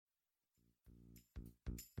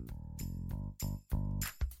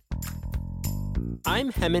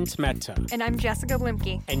I'm Hemant Mehta. And I'm Jessica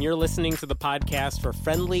Blimke. And you're listening to the podcast for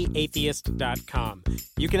FriendlyAtheist.com.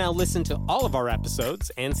 You can now listen to all of our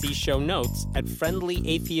episodes and see show notes at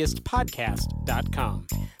FriendlyAtheistPodcast.com.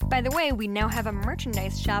 By the way, we now have a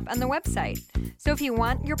merchandise shop on the website. So if you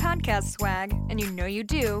want your podcast swag, and you know you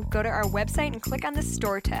do, go to our website and click on the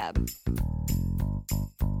store tab.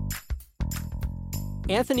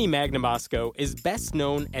 Anthony Magnabosco is best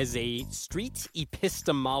known as a street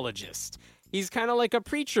epistemologist. He's kind of like a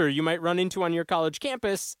preacher you might run into on your college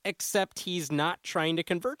campus, except he's not trying to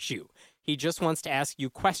convert you. He just wants to ask you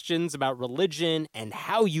questions about religion and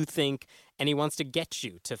how you think, and he wants to get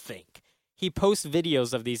you to think. He posts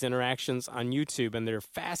videos of these interactions on YouTube, and they're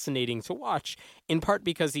fascinating to watch, in part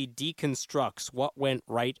because he deconstructs what went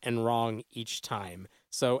right and wrong each time.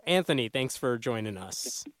 So, Anthony, thanks for joining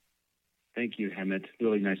us. Thank you, Hemant.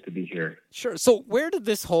 Really nice to be here. Sure. So where did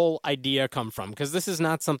this whole idea come from? Because this is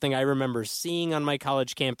not something I remember seeing on my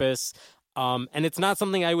college campus, and it's not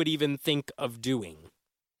something I would even think of doing.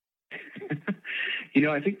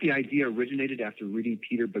 I think the idea originated after reading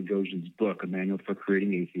Peter Boghossian's book, A Manual for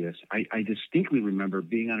Creating Atheists. I distinctly remember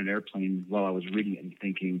being on an airplane while I was reading it and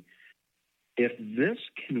thinking, if this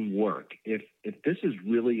can work, if this is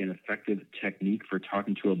really an effective technique for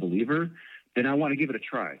talking to a believer, then I want to give it a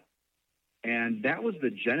try. And that was the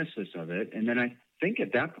genesis of it. And then I think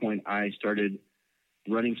at that point, I started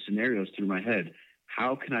running scenarios through my head.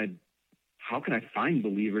 How can I find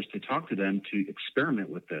believers to talk to them to experiment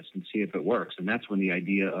with this and see if it works? And that's when the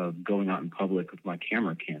idea of going out in public with my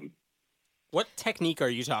camera came. What technique are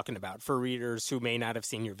you talking about for readers who may not have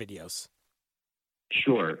seen your videos?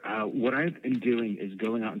 Sure. What I've been doing is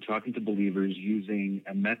going out and talking to believers using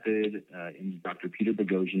a method in Dr. Peter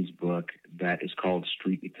Boghossian's book that is called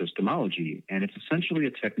street epistemology. And it's essentially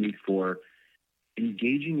a technique for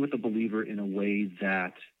engaging with a believer in a way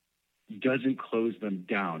that doesn't close them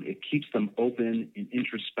down. It keeps them open and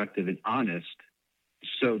introspective and honest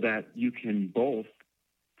so that you can both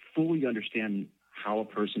fully understand how a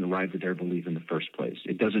person arrived at their belief in the first place.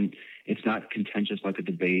 It's not contentious like a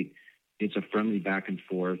debate. It's a friendly back and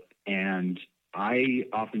forth, and I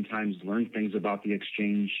oftentimes learn things about the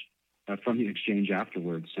exchange from the exchange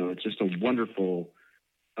afterwards. So it's just a wonderful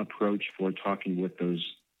approach for talking with those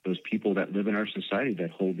people that live in our society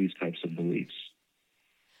that hold these types of beliefs.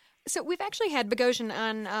 So we've actually had Boghossian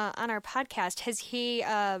on our podcast. Has he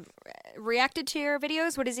reacted to your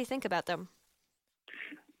videos? What does he think about them?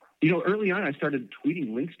 Early on, I started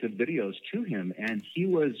tweeting links to videos to him, and he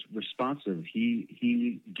was responsive.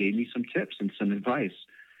 He gave me some tips and some advice,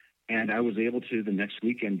 and I was able to the next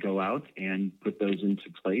weekend go out and put those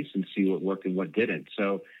into place and see what worked and what didn't.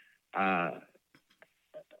 So, I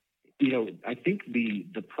think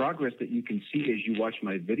the progress that you can see as you watch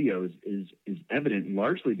my videos is evident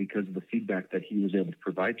largely because of the feedback that he was able to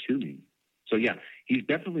provide to me. So, yeah, he's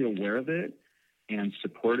definitely aware of it and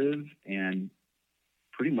supportive and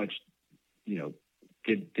pretty much,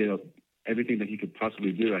 did everything that he could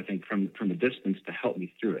possibly do, I think, from a distance to help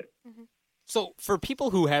me through it. Mm-hmm. So for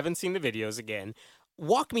people who haven't seen the videos, again,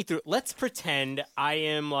 walk me through it. Let's pretend I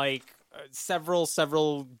am like several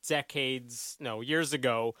years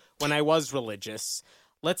ago when I was religious.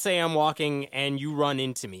 Let's say I'm walking and you run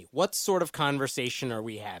into me. What sort of conversation are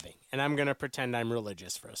we having? And I'm going to pretend I'm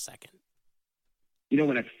religious for a second.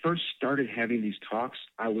 When I first started having these talks,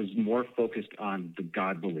 I was more focused on the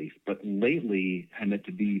God belief. But lately, and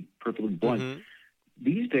to be perfectly blunt,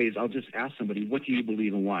 these days I'll just ask somebody, what do you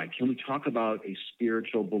believe and why? Can we talk about a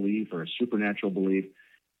spiritual belief or a supernatural belief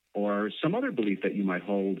or some other belief that you might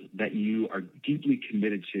hold that you are deeply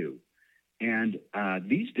committed to? And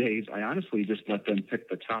these days, I honestly just let them pick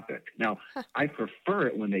the topic. Now, I prefer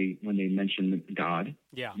it when they mention God,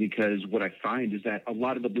 because what I find is that a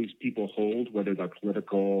lot of the beliefs people hold, whether they're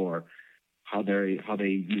political or how they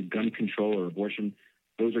view gun control or abortion,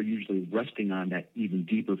 those are usually resting on that even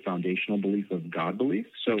deeper foundational belief of God belief.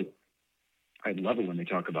 So I love it when they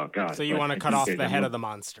talk about God. So you want to cut off the head of the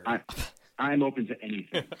monster. I'm open to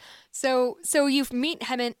anything. So you meet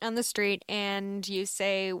Hemant on the street and you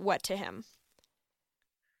say what to him?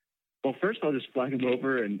 Well, first I'll just flag him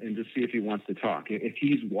over and just see if he wants to talk. If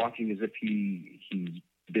he's walking as if he's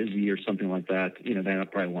busy or something like that, then I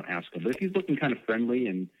probably won't ask him. But if he's looking kind of friendly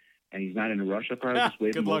and he's not in a rush, I'll probably just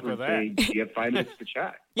wave him over and say, do you have 5 minutes to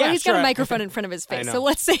chat? Well, he's got a microphone in front of his face, so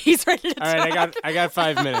let's say he's ready to talk. All right, I got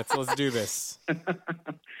 5 minutes. Let's do this.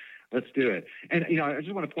 Let's do it. And, I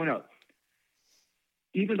just want to point out,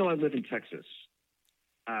 even though I live in Texas,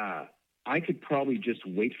 I could probably just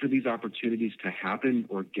wait for these opportunities to happen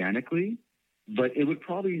organically, but it would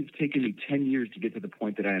probably have taken me 10 years to get to the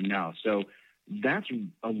point that I am now. So that's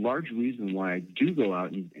a large reason why I do go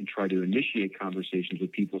out and try to initiate conversations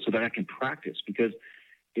with people so that I can practice. Because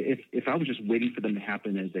if I was just waiting for them to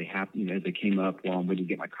happen as they happen, as they came up while I'm waiting to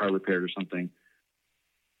get my car repaired or something,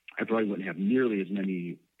 I probably wouldn't have nearly as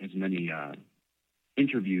many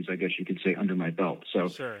interviews, I guess you could say, under my belt. So,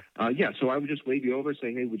 Sure. So I would just wave you over,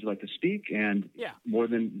 say, hey, would you like to speak? And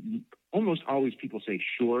almost always people say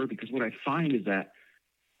sure, because what I find is that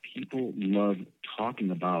people love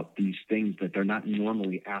talking about these things that they're not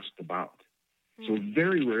normally asked about. So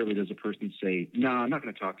very rarely does a person say, no, I'm not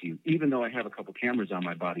going to talk to you, even though I have a couple cameras on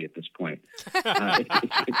my body at this point.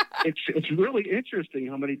 It's really interesting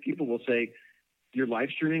how many people will say, you're live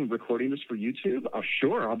streaming, recording this for YouTube? Oh,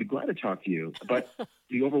 sure, I'll be glad to talk to you. But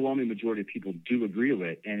the overwhelming majority of people do agree with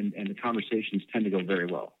it, and the conversations tend to go very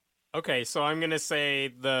well. Okay, so I'm going to say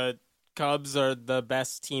the Cubs are the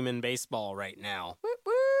best team in baseball right now. Whoop,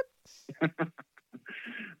 whoop.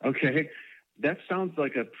 Okay. That sounds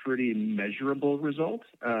like a pretty measurable result.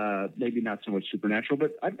 Maybe not so much supernatural,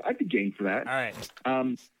 but I'd be game for that. All right.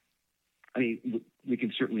 I mean, we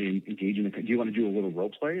can certainly engage in do you want to do a little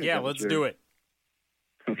role play? Yeah, let's do it.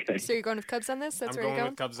 Okay. So you're going with Cubs on this? That's where you're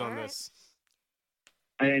going? With Cubs on right. this.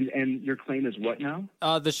 And your claim is what now?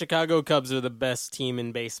 The Chicago Cubs are the best team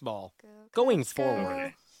in baseball. Going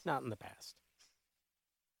forward, not in the past.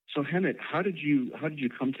 So, Hemet, how did you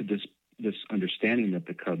come to this understanding that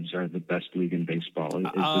the Cubs are the best league in baseball? Is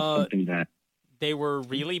this something that they were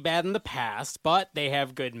really bad in the past, but they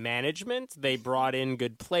have good management. They brought in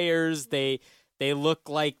good players. They look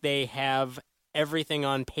like they have everything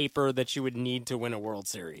on paper that you would need to win a World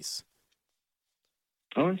Series.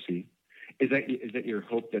 Oh, I see. Is that your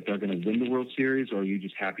hope that they're going to win the World Series, or are you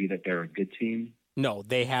just happy that they're a good team? No,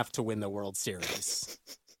 they have to win the World Series.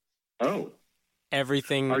 Oh.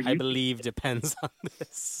 Everything, I believe, depends on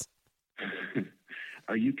this.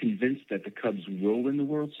 Are you convinced that the Cubs will win the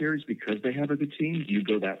World Series because they have a good team? Do you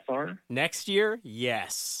go that far? Next year?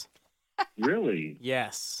 Yes. Really?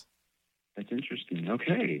 Yes. That's interesting.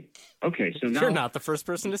 Okay. So now you're not the first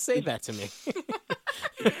person to say that to me.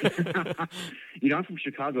 I'm from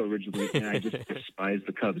Chicago originally, and I just despise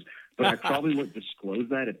the Cubs. But I probably wouldn't disclose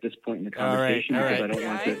that at this point in the conversation because I don't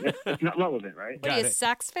want to. It's not relevant, right? What are you, a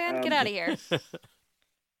Sox fan? Get out of here.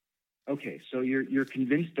 Okay, so you're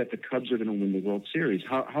convinced that the Cubs are going to win the World Series.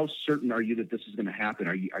 How certain are you that this is going to happen?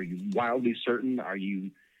 Are you wildly certain? Are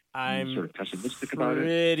you sort of pessimistic about it?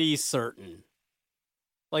 Pretty certain.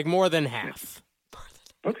 Like more than half.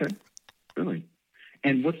 Okay, really.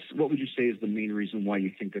 And what would you say is the main reason why you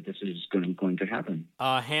think that this is going to happen?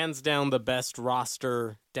 Hands down, the best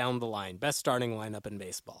roster down the line, best starting lineup in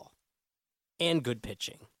baseball, and good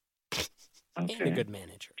pitching, and a good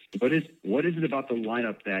manager. What is it about the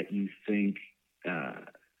lineup that you think?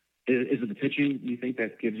 Is it the pitching you think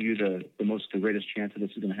that gives you the greatest chance that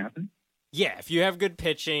this is going to happen? Yeah, if you have good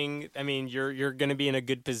pitching, I mean, you're going to be in a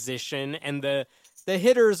good position, and the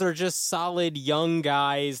hitters are just solid young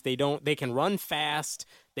guys. They can run fast.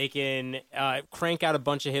 They can crank out a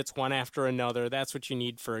bunch of hits one after another. That's what you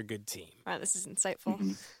need for a good team. Wow, this is insightful.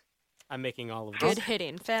 Mm-hmm. I'm making all of this. Good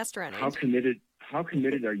hitting, fast running. How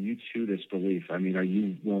committed are you to this belief? I mean, are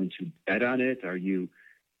you willing to bet on it? Are you?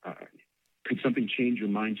 Could something change your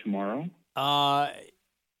mind tomorrow?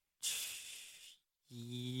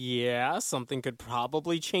 Yeah, something could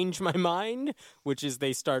probably change my mind, which is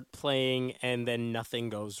they start playing and then nothing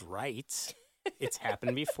goes right. It's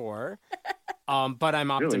happened before. But I'm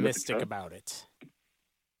optimistic about it.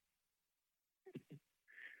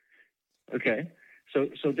 Okay.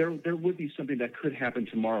 So there would be something that could happen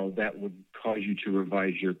tomorrow that would cause you to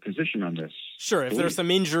revise your position on this. Sure, if there's some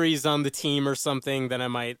injuries on the team or something, then I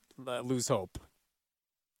might lose hope.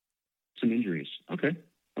 Some injuries. Okay,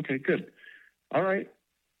 good. All right.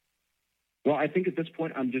 Well, I think at this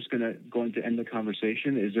point I'm just going to end the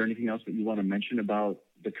conversation. Is there anything else that you want to mention about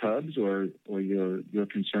the Cubs or your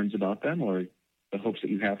concerns about them or the hopes that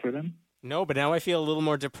you have for them? No, but now I feel a little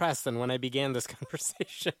more depressed than when I began this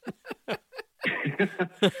conversation.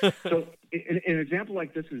 So an example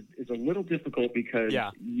like this is a little difficult because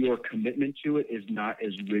your commitment to it is not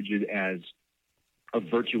as rigid as a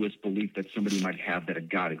virtuous belief that somebody might have that a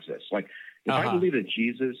God exists. Like if I believe that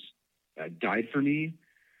Jesus died for me,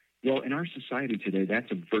 well, in our society today,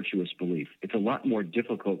 that's a virtuous belief. It's a lot more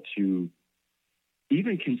difficult to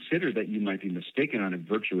even consider that you might be mistaken on a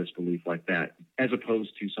virtuous belief like that, as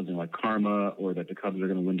opposed to something like karma or that the Cubs are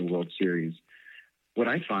going to win the World Series. What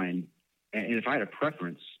I find, and if I had a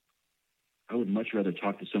preference, I would much rather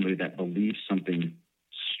talk to somebody that believes something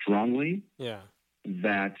strongly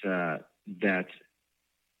that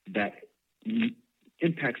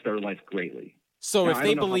impacts their life greatly. So Now, if I they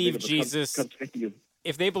don't know how believe big of a Jesus, thank you.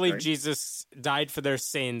 if they believe Sorry? Jesus died for their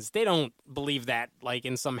sins, they don't believe that like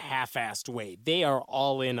in some half-assed way. They are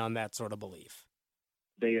all in on that sort of belief.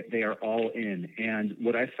 They are all in. And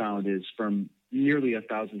what I found is from nearly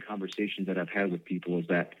 1,000 conversations that I've had with people is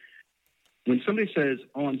that when somebody says,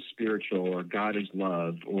 oh, I'm spiritual, or God is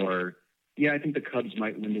love, or, yeah, I think the Cubs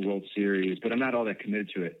might win the World Series, but I'm not all that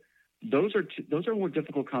committed to it. Those are more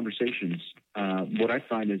difficult conversations. What I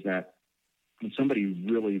find is that when somebody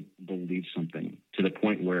really believes something to the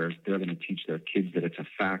point where they're going to teach their kids that it's a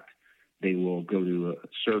fact, they will go to a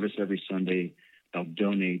service every Sunday, they'll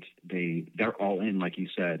donate, they're all in, like you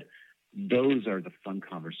said. Those are the fun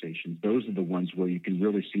conversations. Those are the ones where you can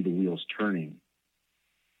really see the wheels turning.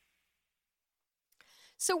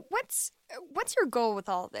 So what's your goal with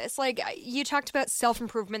all of this? Like, you talked about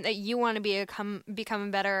self-improvement, that you want to become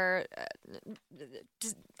a better,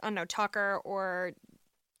 I don't know, talker, or...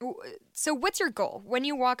 So what's your goal? When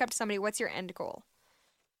you walk up to somebody, what's your end goal?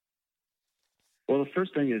 Well, the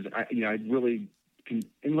first thing is, I really can,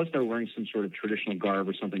 unless they're wearing some sort of traditional garb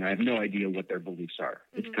or something, I have no idea what their beliefs are.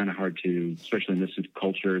 Mm-hmm. It's kind of hard to, especially in this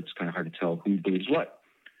culture, it's kind of hard to tell who believes what.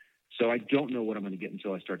 So I don't know what I'm going to get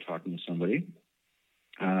until I start talking to somebody.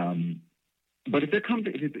 But if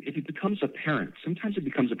it becomes apparent, sometimes it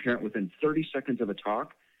becomes apparent within 30 seconds of a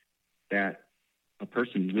talk that a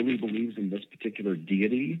person really believes in this particular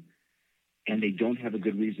deity and they don't have a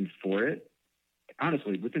good reason for it.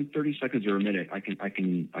 Honestly, within 30 seconds or a minute, I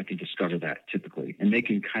can discover that typically, and they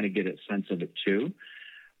can kind of get a sense of it too.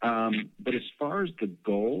 But as far as the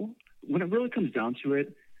goal, when it really comes down to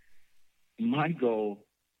it, my goal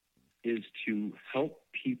is to help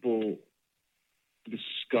people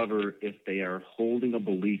discover if they are holding a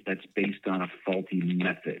belief that's based on a faulty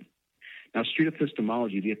method. Now, street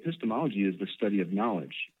epistemology, the epistemology is the study of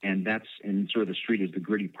knowledge, and sort of the street is the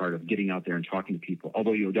gritty part of getting out there and talking to people,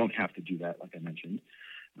 although you don't have to do that, like I mentioned.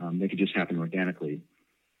 They could just happen organically.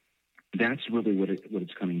 That's really what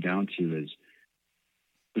it's coming down to, is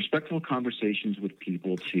respectful conversations with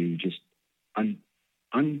people to just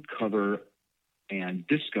uncover and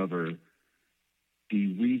discover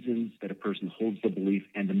the reasons that a person holds the belief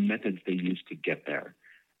and the methods they use to get there.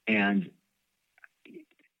 And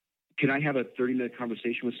can I have a 30-minute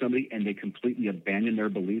conversation with somebody and they completely abandon their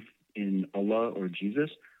belief in Allah or Jesus?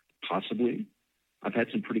 Possibly. I've had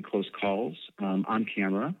some pretty close calls on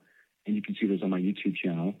camera, and you can see those on my YouTube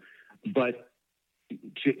channel. But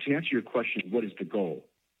to answer your question, what is the goal?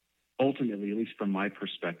 Ultimately, at least from my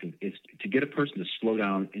perspective, is to get a person to slow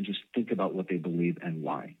down and just think about what they believe and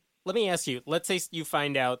why. Let me ask you, let's say you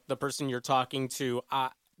find out the person you're talking to,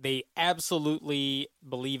 they absolutely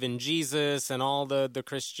believe in Jesus and all the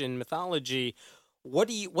Christian mythology.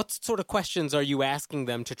 What sort of questions are you asking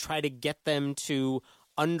them to try to get them to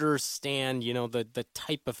understand, the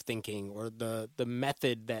type of thinking or the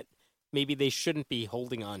method that maybe they shouldn't be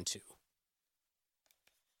holding on to?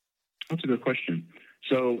 That's a good question.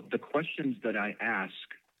 So the questions that I ask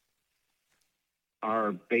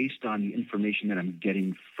are based on the information that I'm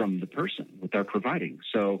getting from the person, what they're providing.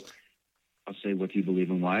 So I'll say, what do you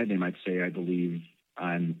believe and why? They might say, I believe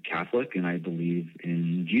I'm Catholic and I believe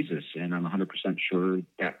in Jesus and I'm 100% sure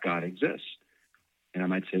that God exists. And I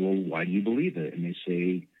might say, well, why do you believe it? And they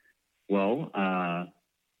say, well, I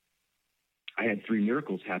had 3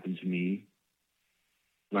 miracles happen to me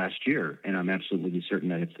last year, and I'm absolutely certain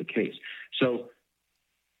that it's the case. So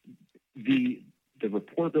the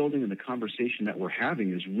rapport building and the conversation that we're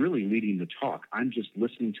having is really leading the talk. I'm just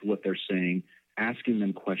listening to what they're saying, asking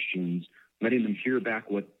them questions, letting them hear back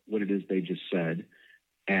what it is they just said,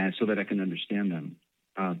 and so that I can understand them.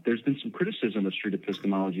 There's been some criticism of street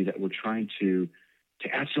epistemology that we're trying to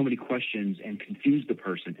ask so many questions and confuse the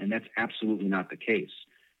person, and that's absolutely not the case.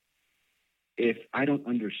 If I don't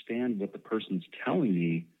understand what the person's telling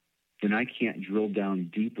me, then I can't drill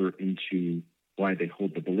down deeper into why they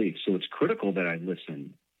hold the belief. So it's critical that I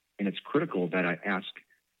listen, and it's critical that I ask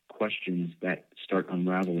questions that start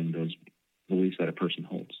unraveling those beliefs that a person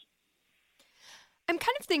holds. I'm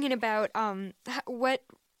kind of thinking about what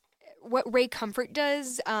Ray Comfort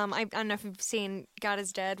does. I don't know if you've seen God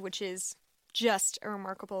is Dead, which is just a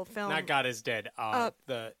remarkable film. Not God is Dead.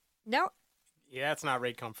 No? Yeah, it's not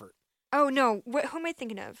Ray Comfort. Oh, no. Who am I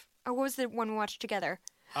thinking of? Oh, what was the one we watched together?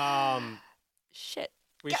 Shit.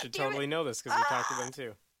 We should totally know this because we talked to them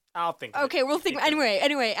too. I'll think. Okay, we'll think.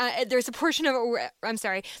 Anyway, there's a portion of it where,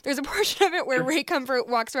 there's a portion of it where Ray Comfort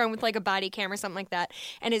walks around with like a body cam or something like that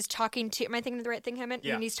and is talking to, am I thinking of the right thing, Hammond?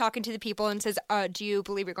 Yeah. And he's talking to the people and says, do you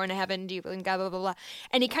believe you're going to heaven? Do you believe in God, blah, blah, blah.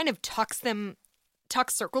 And he kind of talks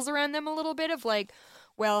circles around them a little bit of like,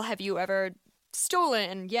 well, have you ever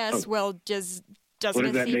stolen. Yes. Well, doesn't what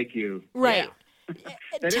it does that feel make you? right?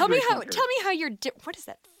 Yeah. Tell me how you're. What is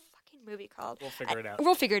that fucking movie called? We'll figure it out.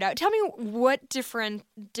 We'll figure it out. Tell me what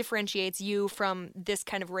differentiates you from this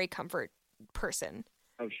kind of Ray Comfort person.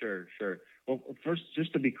 Oh, sure. Well, first,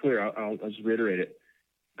 just to be clear, I'll just reiterate it.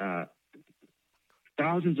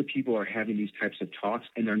 Thousands of people are having these types of talks,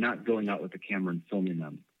 and they're not going out with the camera and filming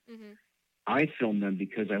them. Mm-hmm. I film them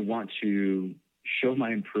because I want to show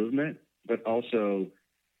my improvement, but also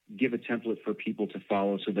give a template for people to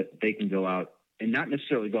follow so that they can go out and not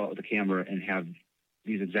necessarily go out with the camera and have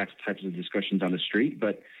these exact types of discussions on the street.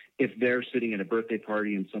 But if they're sitting at a birthday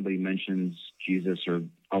party and somebody mentions Jesus or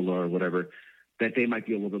Allah or whatever, that they might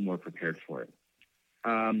be a little bit more prepared for it.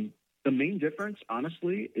 The main difference,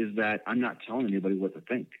 honestly, is that I'm not telling anybody what to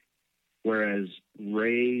think. Whereas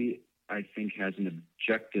Ray, I think, has an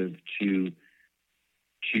objective to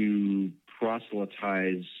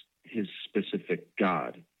proselytize his specific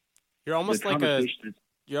God. You're almost like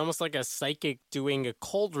a psychic doing a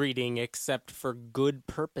cold reading, except for good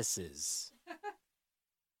purposes.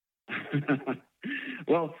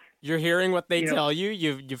 Well, you're hearing what they tell you.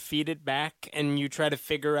 You feed it back, and you try to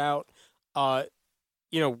figure out,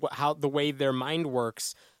 how the way their mind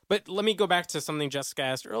works. But let me go back to something Jessica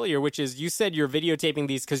asked earlier, which is you said you're videotaping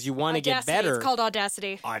these because you want to get better. It's called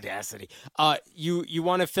Audacity. You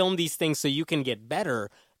want to film these things so you can get better.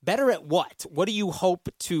 Better at what? What do you hope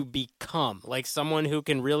to become? Like someone who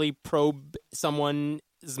can really probe someone's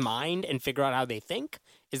mind and figure out how they think?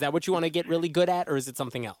 Is that what you want to get really good at, or is it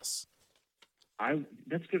something else?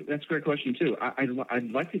 That's good. That's a great question too.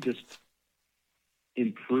 I'd like to just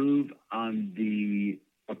improve on the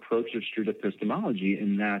approach of street epistemology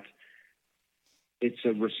in that it's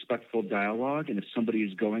a respectful dialogue, and if somebody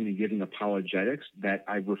is going and giving apologetics, that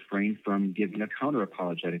I refrain from giving a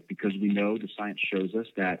counter-apologetic, because we know the science shows us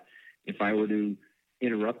that if I were to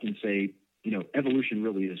interrupt and say, evolution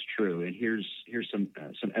really is true, and here's some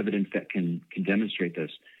evidence that can demonstrate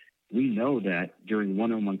this, we know that during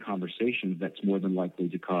one-on-one conversations, that's more than likely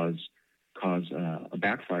to cause a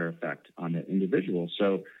backfire effect on the individual.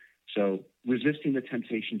 So resisting the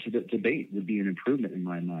temptation to debate would be an improvement in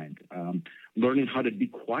my mind. Learning how to be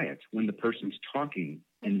quiet when the person's talking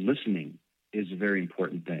and listening is a very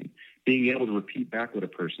important thing. Being able to repeat back what a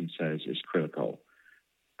person says is critical.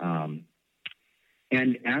 And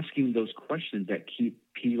asking those questions that keep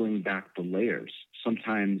peeling back the layers.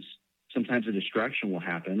 Sometimes a distraction will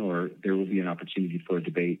happen, or there will be an opportunity for a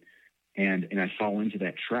debate, and I fall into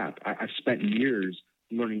that trap. I've spent years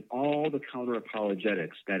learning all the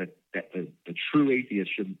counter-apologetics that the true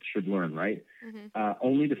atheist should learn, right? Mm-hmm.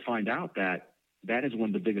 Only to find out that is one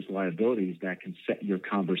of the biggest liabilities that can set your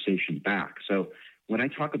conversation back. So when I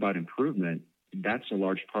talk about improvement, that's a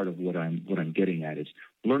large part of what I'm getting at, is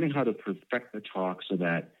learning how to perfect the talk so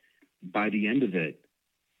that by the end of it,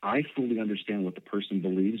 I fully understand what the person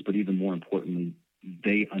believes, but even more importantly,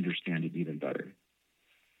 they understand it even better.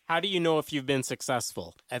 How do you know if you've been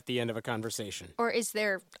successful at the end of a conversation? Or is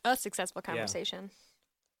there a successful conversation?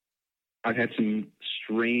 Yeah. I've had some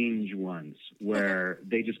strange ones where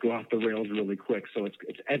they just go off the rails really quick. So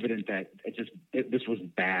it's evident that this was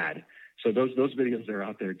bad. So those videos are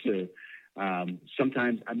out there too.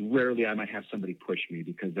 Sometimes, rarely, I might have somebody push me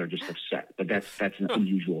because they're just upset, but that's an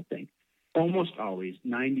unusual thing. Almost always,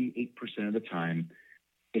 98% of the time,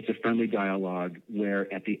 it's a friendly dialogue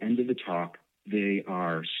where at the end of the talk, they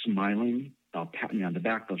are smiling. They'll pat me on the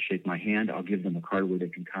back. They'll shake my hand. I'll give them a card where they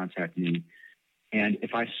can contact me. And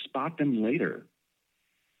if I spot them later,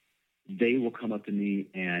 they will come up to me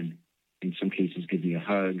and in some cases give me a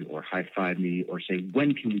hug or high-five me or say,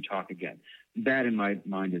 when can we talk again? That in my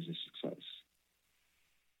mind is a success.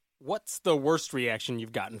 What's the worst reaction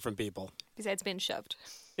you've gotten from people? Besides being shoved.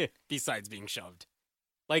 Besides being shoved.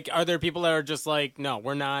 Like, are there people that are just like, no,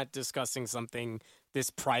 we're not discussing something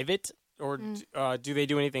this private? Or do they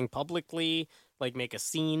do anything publicly, like make a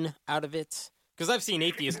scene out of it? Because I've seen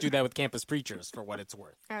atheists do that with campus preachers, for what it's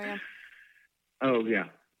worth. Oh, yeah. Oh, yeah.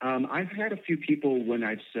 I've had a few people when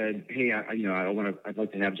I've said, hey, I'd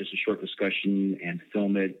like to have just a short discussion and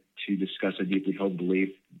film it to discuss a deeply held belief.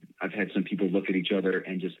 I've had some people look at each other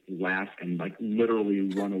and just laugh and like literally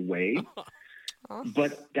run away.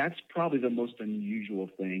 But that's probably the most unusual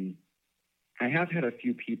thing. I have had a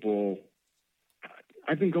few people.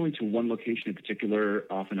 I've been going to one location in particular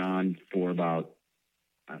off and on for about,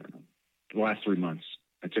 the last 3 months.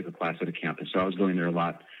 I took a class at a campus, so I was going there a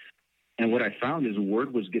lot. And what I found is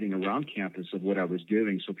word was getting around campus of what I was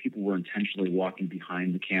doing, so people were intentionally walking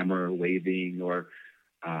behind the camera or waving or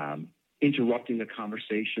interrupting the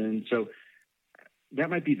conversation. So that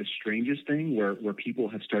might be the strangest thing where people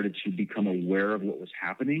have started to become aware of what was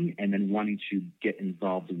happening and then wanting to get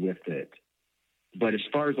involved with it. But as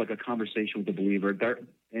far as like a conversation with a believer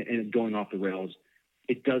and going off the rails,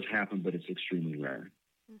 it does happen, but it's extremely rare.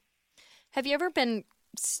 Have you ever been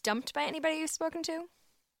stumped by anybody you've spoken to?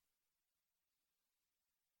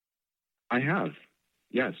 I have.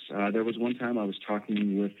 Yes. There was one time I was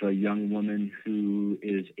talking with a young woman who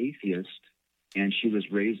is atheist, and she was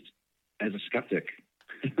raised as a skeptic.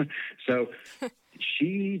 So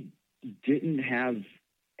she didn't have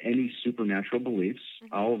any supernatural beliefs.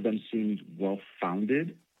 All of them seemed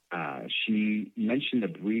well-founded. She mentioned a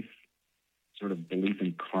brief sort of belief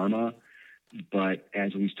in karma, but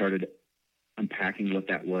as we started unpacking what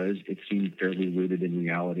that was, it seemed fairly rooted in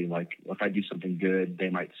reality. Like, if I do something good, they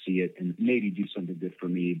might see it and maybe do something good for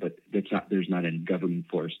me, but there's not any governing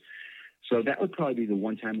force. So that would probably be the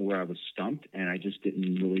one time where I was stumped and I just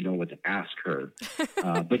didn't really know what to ask her.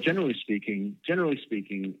 But generally speaking,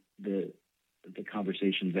 the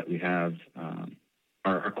conversations that we have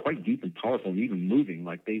are quite deep and powerful and even moving.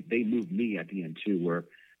 Like they move me at the end too, where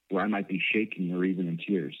I might be shaking or even in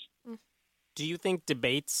tears. Do you think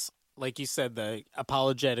debates, like you said, the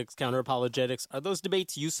apologetics, counter-apologetics, are those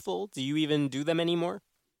debates useful? Do you even do them anymore?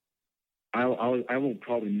 I will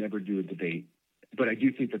probably never do a debate, but I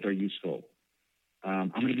do think that they're useful. I'm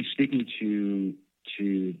going to be speaking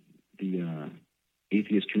to the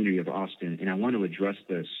atheist community of Austin, and I want to address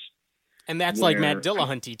this. And that's like Matt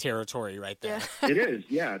Dillahunty territory right there. Yeah. It is,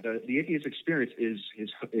 yeah. The atheist experience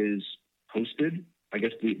is hosted. I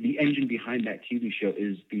guess the engine behind that TV show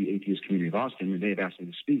is the atheist community of Austin, and they have asked me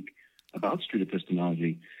to speak about street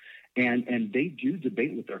epistemology. And they do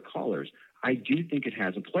debate with their callers. I do think it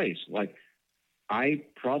has a place. Like, I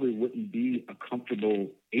probably wouldn't be a comfortable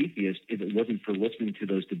atheist if it wasn't for listening to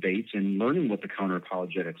those debates and learning what the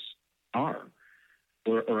counter-apologetics are,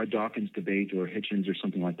 or a Dawkins debate or Hitchens or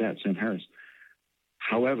something like that, Sam Harris.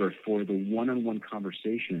 However, for the one-on-one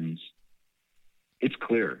conversations, it's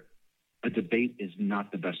clear. A debate is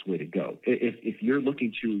not the best way to go. If you're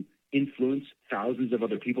looking to influence thousands of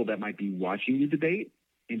other people that might be watching you debate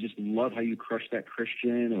and just love how you crush that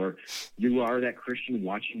Christian, or you are that Christian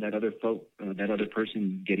watching that other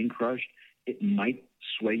person getting crushed, it might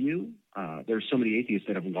sway you. There's so many atheists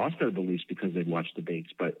that have lost their beliefs because they've watched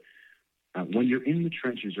debates. But when you're in the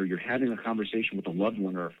trenches or you're having a conversation with a loved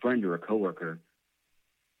one or a friend or a coworker,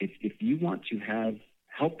 if you want to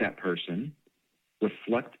help that person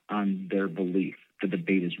reflect on their belief, the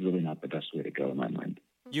debate is really not the best way to go in my mind.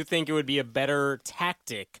 You think it would be a better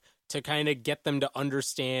tactic to kind of get them to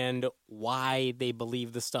understand why they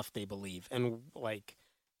believe the stuff they believe, and like,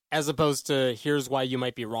 as opposed to here's why you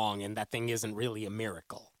might be wrong and that thing isn't really a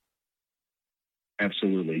miracle?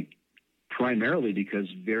 Absolutely. Primarily because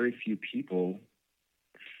very few people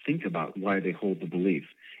think about why they hold the belief.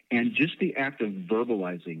 And just the act of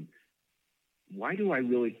verbalizing, why do I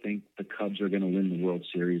really think the Cubs are going to win the World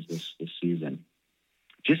Series this season?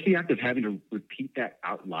 Just the act of having to repeat that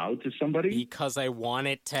out loud to somebody. Because I want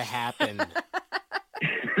it to happen.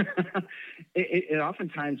 it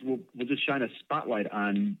oftentimes will just shine a spotlight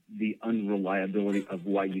on the unreliability of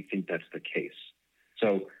why you think that's the case.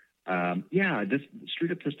 So, this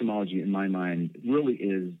street epistemology, in my mind, really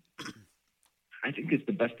is, I think it's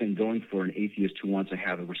the best thing going for an atheist who wants to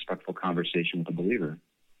have a respectful conversation with a believer.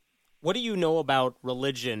 What do you know about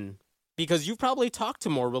religion? Because you've probably talked to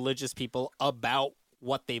more religious people about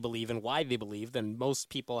what they believe and why they believe than most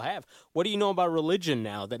people have. What do you know about religion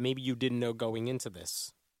now that maybe you didn't know going into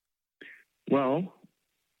this? Well,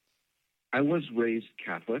 I was raised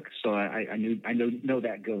Catholic, so I know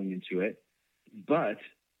that going into it. But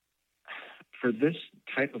for this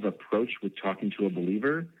type of approach with talking to a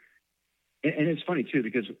believer, and it's funny, too,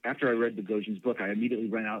 because after I read Bogosian's book, I immediately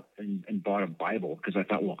ran out and bought a Bible because I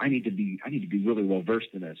thought, well, I need to be really well-versed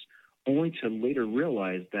in this, only to later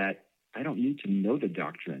realize that I don't need to know the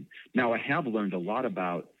doctrine. Now, I have learned a lot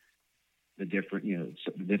about the difference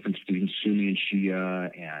between Sunni and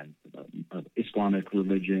Shia and Islamic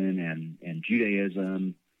religion and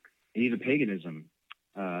Judaism and even paganism,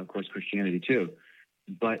 of course, Christianity, too.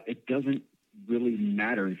 But it doesn't really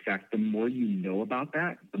matter. In fact, the more you know about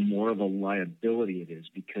that, the more of a liability it is,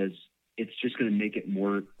 because it's just going to make it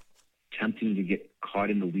more tempting to get caught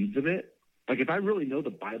in the weeds of it. Like, if I really know the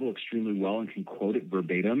Bible extremely well and can quote it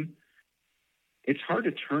verbatim, it's hard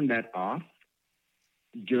to turn that off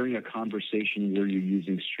during a conversation where you're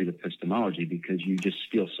using street epistemology because you just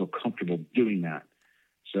feel so comfortable doing that.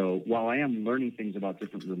 So while I am learning things about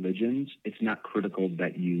different religions, it's not critical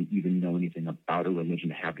that you even know anything about a religion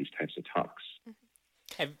to have these types of talks.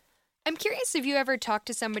 I'm curious if you ever talked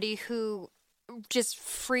to somebody who just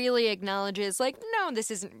freely acknowledges, like, no,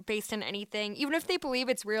 this isn't based on anything. Even if they believe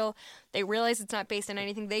it's real, they realize it's not based on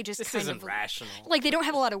anything. They just This kind isn't of rational. like, they don't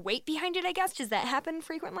have a lot of weight behind it, I guess. Does that happen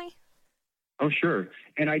frequently? Oh, sure.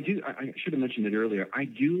 And I should have mentioned it earlier. I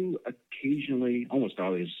do occasionally, almost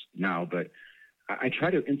always now, but I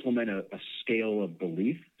try to implement a scale of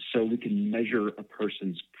belief so we can measure a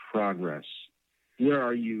person's progress. Where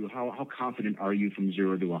are you? How confident are you from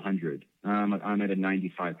 0 to 100? I'm at a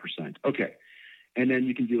 95%. Okay. And then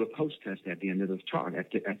you can do a post-test at the end of the talk.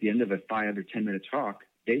 At the end of a 5 or 10-minute talk,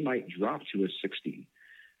 they might drop to a 60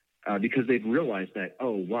 because they've realized that,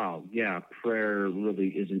 oh, wow, yeah, prayer really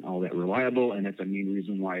isn't all that reliable, and that's a main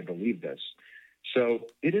reason why I believe this. So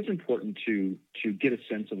it is important to get a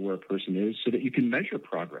sense of where a person is so that you can measure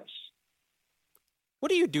progress. What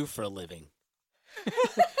do you do for a living?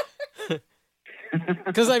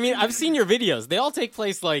 Because, I mean, I've seen your videos. They all take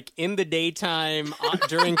place, like, in the daytime,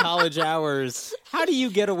 during college hours. How do you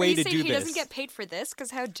get away to do this? He doesn't get paid for this?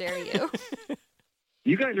 Because how dare you?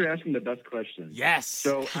 You guys are asking the best questions. Yes.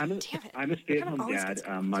 So I'm a stay-at-home dad.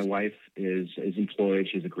 My wife is employed.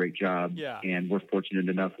 She has a great job. Yeah. And we're fortunate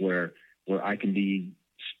enough where I can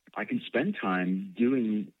spend time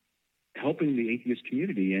helping the atheist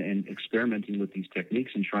community and experimenting with these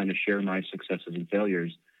techniques and trying to share my successes and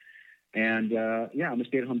failures. And I'm a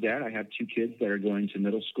stay-at-home dad. I have 2 kids that are going to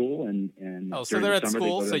middle school, and so they're at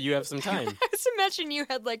school, so you have some time. I just imagine you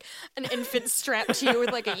had like an infant strapped to you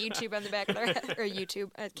with like a YouTube on the back of their head, or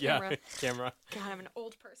a camera. Yeah, camera. God, I'm an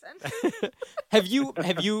old person. Have you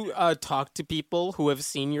talked to people who have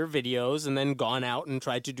seen your videos and then gone out and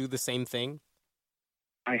tried to do the same thing?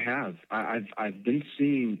 I have. I've been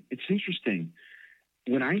seeing. It's interesting.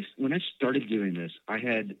 When I started doing this,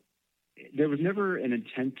 there was never an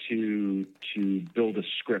intent to build a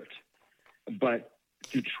script, but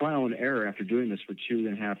through trial and error, after doing this for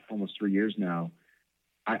 2.5, almost 3 years now,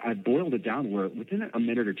 I boiled it down where within a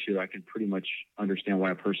minute or two, I can pretty much understand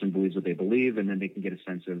why a person believes what they believe, and then they can get a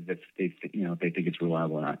sense of if they think it's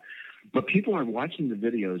reliable or not. But people are watching the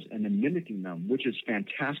videos and then mimicking them, which is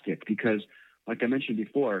fantastic because, like I mentioned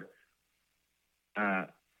before,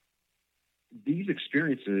 these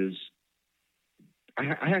experiences.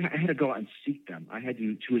 I had to go out and seek them. I had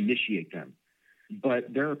to initiate them.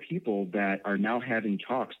 But there are people that are now having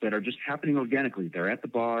talks that are just happening organically. They're at the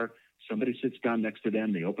bar. Somebody sits down next to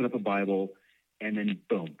them. They open up a Bible, and then,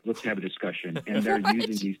 boom, let's have a discussion. And they're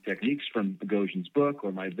using these techniques from Bogosian's book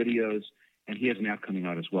or my videos, and he has an app coming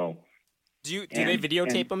out as well. Do they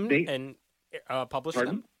videotape them and publish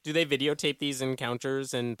them? Do they videotape these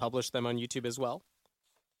encounters and publish them on YouTube as well?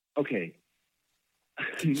 Okay.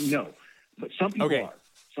 No. But some people are.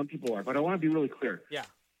 Some people are. But I want to be really clear. Yeah.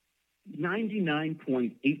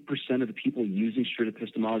 99.8% of the people using street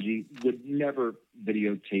epistemology would never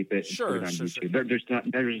videotape it and put it on YouTube. They're just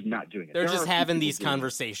not doing it. They're just having these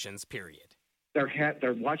conversations, period.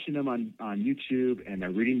 They're watching them on YouTube, and they're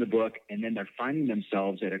reading the book, and then they're finding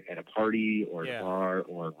themselves at a party or a bar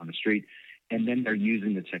or on the street, and then they're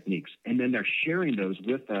using the techniques. And then they're sharing those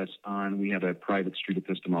with us we have a private street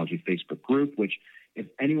epistemology Facebook group, which if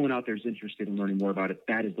anyone out there is interested in learning more about it,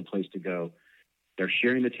 that is the place to go. They're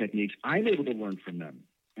sharing the techniques. I'm able to learn from them.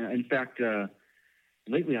 In fact,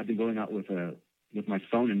 lately I've been going out with my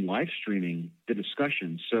phone and live streaming the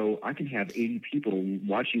discussion. So I can have 80 people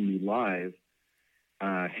watching me live,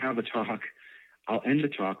 have a talk. I'll end the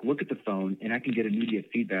talk, look at the phone, and I can get immediate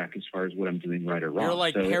feedback as far as what I'm doing right or wrong. You're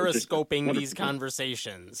like periscoping these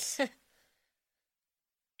conversations.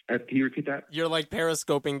 Can you repeat that? You're like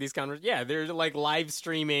periscoping these conversations. Yeah, they're like live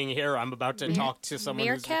streaming. Here, I'm about to talk to someone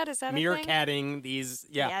Meerkat, is that a meerkatting these.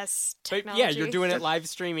 Yeah. Yes, technology. But yeah, you're doing it live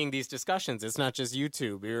streaming these discussions. It's not just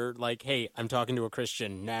YouTube. You're like, hey, I'm talking to a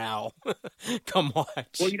Christian now. Come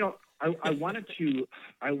watch. Well, I wanted to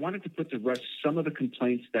put to rest some of the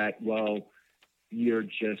complaints that, you're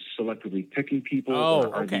just selectively picking people.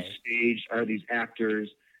 Are these staged? Are these actors?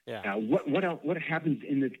 Yeah. What else? What happens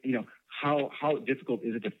in the how difficult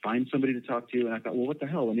is it to find somebody to talk to? And I thought, well, what the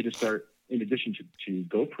hell? Let me just start. In addition to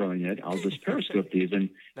GoProing it, I'll just periscope these and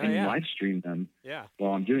live stream them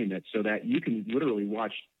while I'm doing it, so that you can literally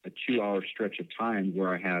watch a 2-hour stretch of time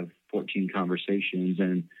where I have 14 conversations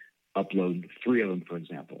and upload 3 of them, for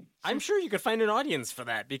example. I'm sure you could find an audience for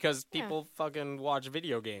that because people fucking watch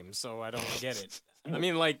video games, so I don't get it. I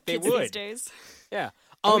mean, like, they would. These days. Yeah.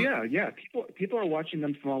 Yeah. People are watching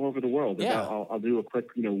them from all over the world. Yeah. I'll do a quick,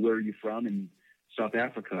 where are you from? In South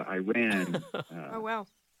Africa, Iran. Oh, wow.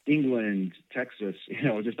 England, Texas,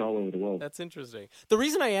 just all over the world. That's interesting. The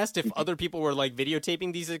reason I asked if other people were like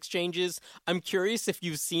videotaping these exchanges, I'm curious if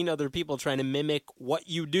you've seen other people trying to mimic what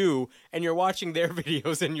you do and you're watching their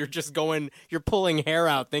videos and you're pulling hair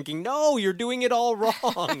out thinking, no, you're doing it all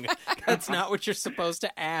wrong. That's not what you're supposed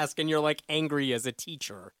to ask. And you're like angry as a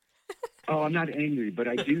teacher. Oh, I'm not angry, but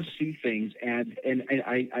I do see things. And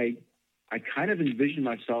I kind of envision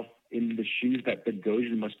myself in the shoes that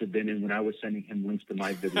Bogosian must have been in when I was sending him links to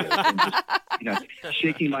my videos, and just,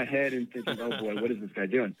 shaking my head and thinking, "Oh boy, what is this guy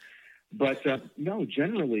doing?" But no,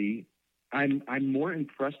 generally, I'm more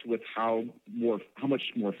impressed with how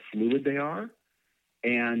much more fluid they are,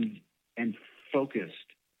 and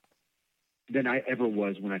focused than I ever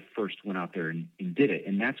was when I first went out there and did it,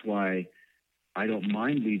 and that's why I don't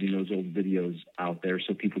mind leaving those old videos out there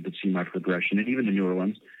so people could see my progression, and even the newer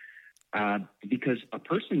ones. Because a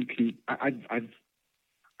person can, I've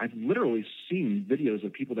literally seen videos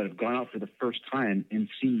of people that have gone out for the first time and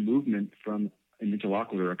seen movement from an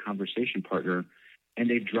interlocutor or a conversation partner, and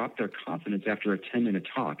they've dropped their confidence after a 10-minute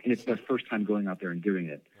talk, and it's their first time going out there and doing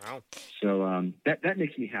it. Wow. So that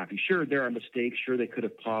makes me happy. Sure, there are mistakes. Sure, they could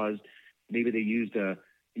have paused. Maybe they used an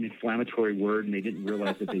inflammatory word and they didn't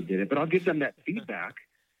realize that they did it. But I'll give them that feedback.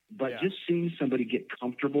 But just seeing somebody get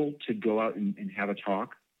comfortable to go out and have a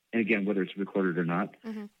talk, and again, whether it's recorded or not,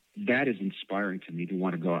 that is inspiring to me to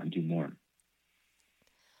want to go out and do more.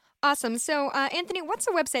 Awesome. So, Anthony, what's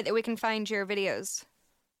the website that we can find your videos?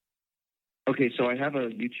 Okay, so I have a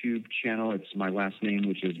YouTube channel. It's my last name,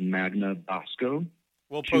 which is Magnabosco.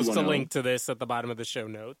 We'll post a link to this at the bottom of the show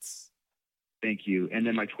notes. Thank you. And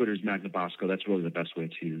then my Twitter is Magnabosco. That's really the best way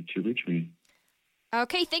to reach me.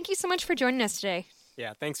 Okay, thank you so much for joining us today.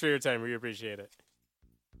 Yeah, thanks for your time. We appreciate it.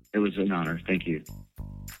 It was an honor. Thank you.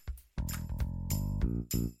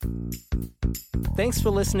 Thanks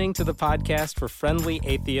for listening to the podcast for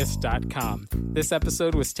FriendlyAtheist.com. This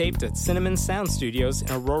episode was taped at Cinnamon Sound Studios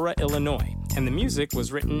in Aurora, Illinois, and the music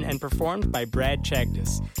was written and performed by Brad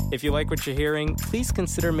Chagdis. If you like what you're hearing, please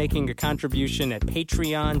consider making a contribution at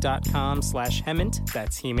patreon.com/Hemant,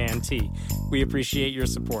 that's He-Man T. We appreciate your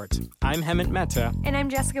support. I'm Hemant Mehta. And I'm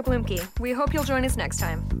Jessica Blumke. We hope you'll join us next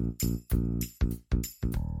time.